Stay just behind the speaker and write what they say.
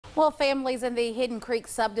Well, families in the Hidden Creek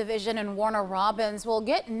subdivision in Warner Robins will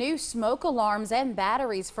get new smoke alarms and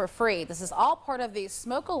batteries for free. This is all part of the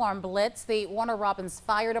Smoke Alarm Blitz the Warner Robins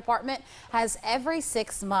Fire Department has every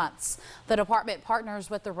 6 months. The department partners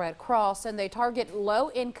with the Red Cross and they target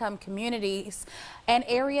low-income communities and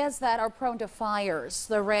areas that are prone to fires.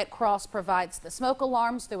 The Red Cross provides the smoke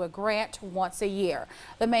alarms through a grant once a year.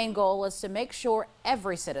 The main goal is to make sure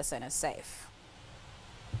every citizen is safe.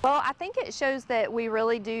 Well, I think it shows that we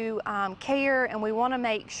really do care, and we want to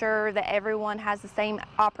make sure that everyone has the same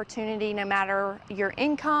opportunity no matter your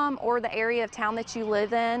income or the area of town that you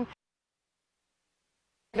live in.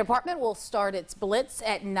 The department will start its blitz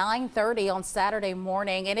at 9:30 on Saturday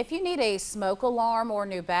morning, and if you need a smoke alarm or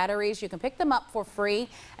new batteries, you can pick them up for free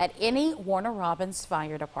at any Warner Robins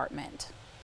Fire Department.